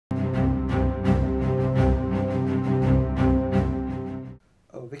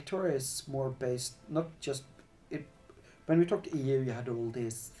Victoria is more based, not just it. When we talked EU, you had all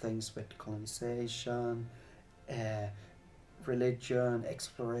these things with colonization, uh, religion,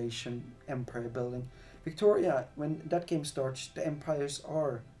 exploration, empire building. Victoria, when that game starts, the empires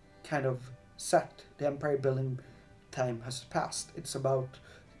are kind of set. The empire building time has passed. It's about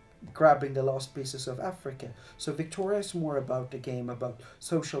grabbing the last pieces of Africa. So Victoria is more about the game about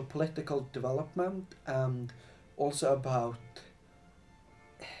social political development and also about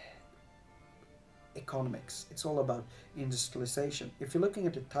economics. It's all about industrialization. If you're looking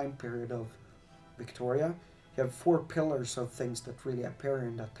at the time period of Victoria, you have four pillars of things that really appear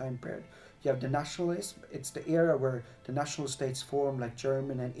in that time period. You have the nationalism. It's the era where the national states form, like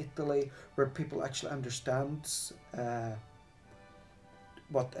Germany and Italy, where people actually understand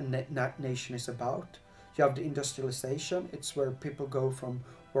what a nation is about. You have the industrialization. It's where people go from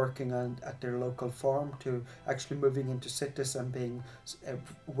working at their local farm to actually moving into cities and being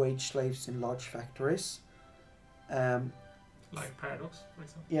wage slaves in large factories. Like Paradox, for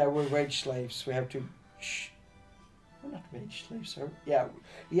example. Yeah, we're wage slaves. We have to. We're not wage slaves, are we?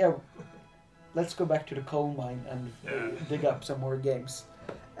 Yeah. Let's go back to the coal mine and dig up some more games.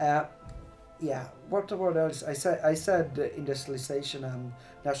 Yeah. What else? I said industrialization and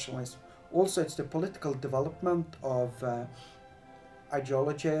nationalism. Also, it's the political development of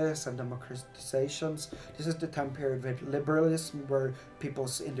ideologies and democratizations. This is the time period with liberalism, where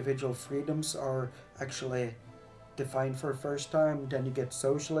people's individual freedoms are actually defined for the first time. Then you get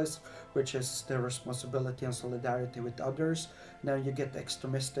socialism, which is the responsibility and solidarity with others. Now you get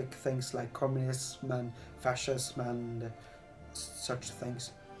extremistic things like communism and fascism and such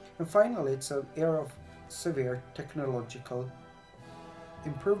things. And finally, it's an era of severe technological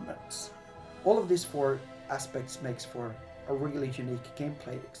improvements. All of these four aspects makes for a really unique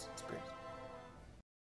gameplay experience.